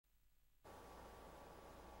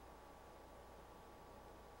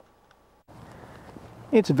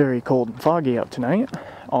It's very cold and foggy out tonight.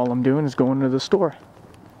 All I'm doing is going to the store.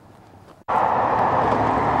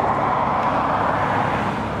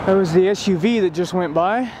 That was the SUV that just went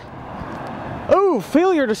by. Oh,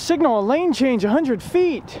 failure to signal a lane change 100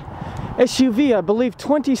 feet. SUV, I believe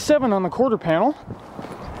 27 on the quarter panel.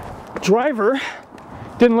 Driver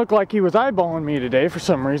didn't look like he was eyeballing me today for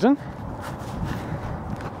some reason.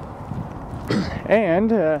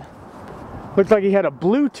 And looked like he had a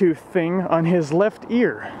Bluetooth thing on his left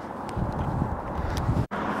ear.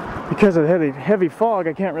 Because of the heavy fog,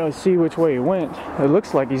 I can't really see which way he went. It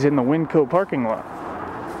looks like he's in the Winco parking lot.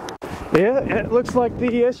 Yeah, it looks like the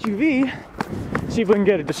SUV. See if we can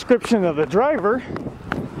get a description of the driver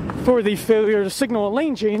for the failure to signal a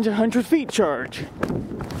lane change 100 feet charge.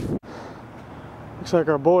 Looks like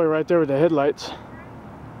our boy right there with the headlights.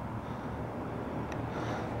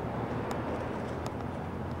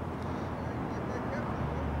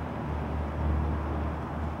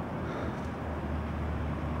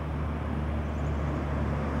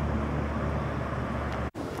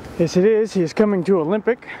 Yes, it is. He is coming to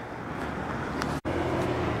Olympic.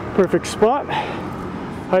 Perfect spot.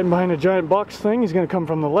 Hiding behind a giant box thing. He's going to come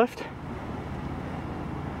from the left.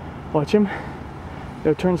 Watch him.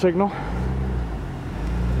 No turn signal.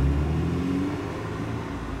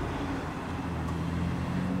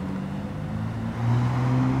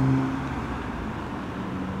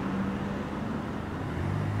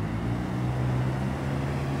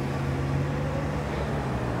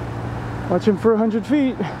 Watch him for 100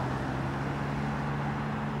 feet.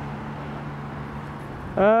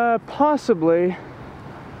 Possibly.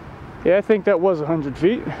 Yeah, I think that was 100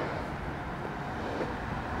 feet.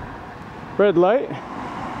 Red light.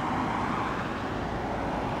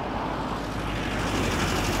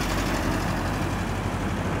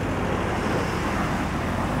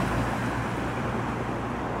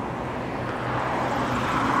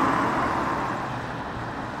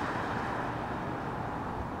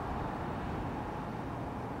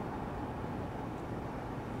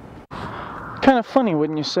 Kind of funny,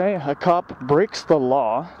 wouldn't you say? A cop breaks the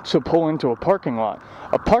law to pull into a parking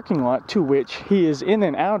lot to which he is in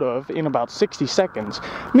and out of in about 60 seconds,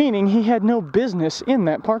 meaning he had no business in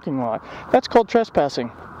that parking lot. That's called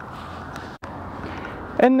trespassing.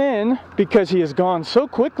 And then, because he has gone so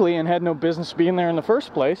quickly and had no business being there in the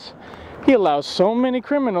first place, he allows so many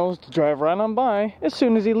criminals to drive right on by as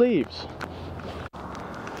soon as he leaves.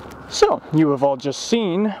 So, you have all just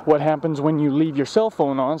seen what happens when you leave your cell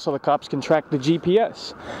phone on so the cops can track the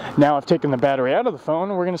GPS. Now I've taken the battery out of the phone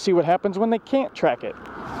and we're going to see what happens when they can't track it.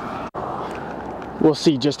 We'll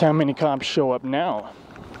see just how many cops show up now.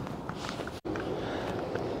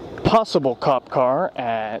 Possible cop car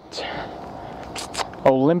at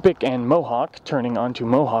Olympic and Mohawk, turning onto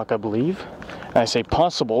Mohawk I believe. I say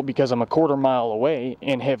possible because I'm a quarter mile away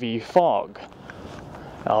in heavy fog.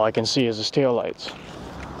 All I can see is his taillights.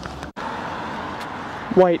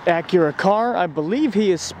 White Acura car, I believe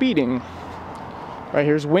he is speeding. Right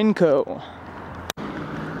here's Winco.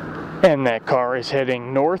 And that car is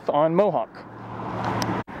heading north on Mohawk.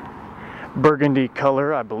 Burgundy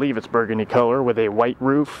color, I believe it's burgundy color with a white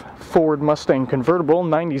roof. Ford Mustang convertible,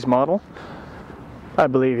 90s model. I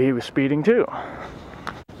believe he was speeding too.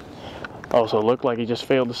 Also looked like he just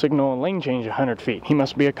failed to signal a lane change 100 feet. He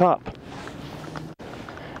must be a cop.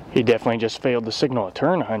 He definitely just failed to signal a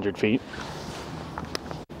turn 100 feet.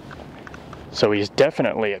 So he's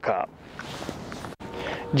definitely a cop.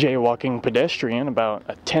 Jaywalking pedestrian about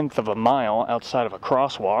 1/10 of a mile outside of a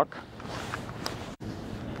crosswalk.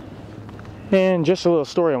 And just a little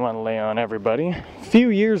story I want to lay on everybody. A few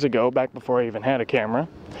years ago, back before I even had a camera,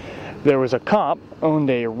 there was a cop owned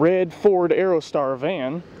a red Ford Aerostar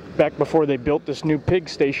van back before they built this new pig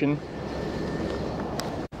station.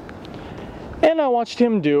 And I watched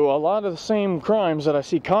him do a lot of the same crimes that I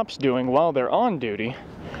see cops doing while they're on duty.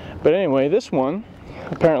 But anyway, this one,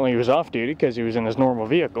 apparently he was off duty because he was in his normal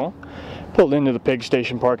vehicle, pulled into the pig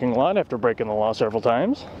station parking lot after breaking the law several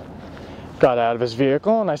times, got out of his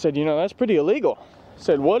vehicle, and I said, you know, that's pretty illegal. He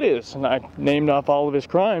said, what is? And I named off all of his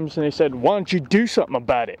crimes, and he said, why don't you do something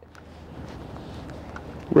about it?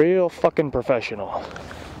 Real fucking professional.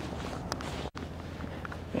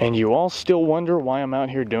 And you all still wonder why I'm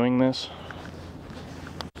out here doing this?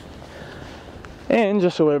 And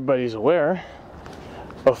just so everybody's aware,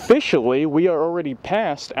 officially, we are already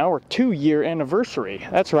past our 2-year anniversary.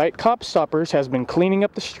 That's right, CopStoppers has been cleaning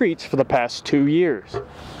up the streets for the past 2 years,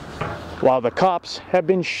 while the cops have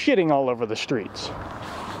been shitting all over the streets.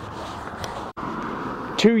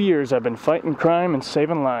 2 years I've been fighting crime and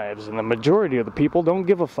saving lives, and the majority of the people don't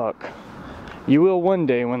give a fuck. You will one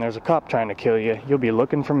day when there's a cop trying to kill you. You'll be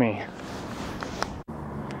looking for me.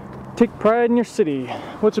 Take pride in your city.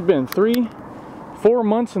 What's it been, 3, 4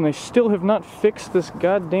 months and they still have not fixed this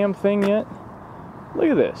goddamn thing yet? Look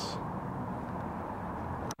at this.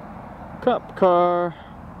 Cop car.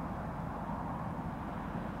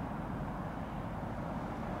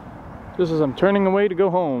 Just as I'm turning away to go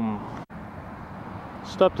home.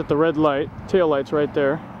 Stopped at the red light. Tail light's right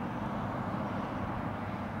there.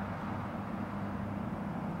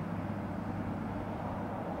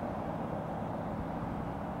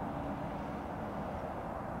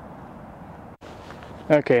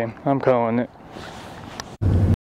 Okay, I'm calling it.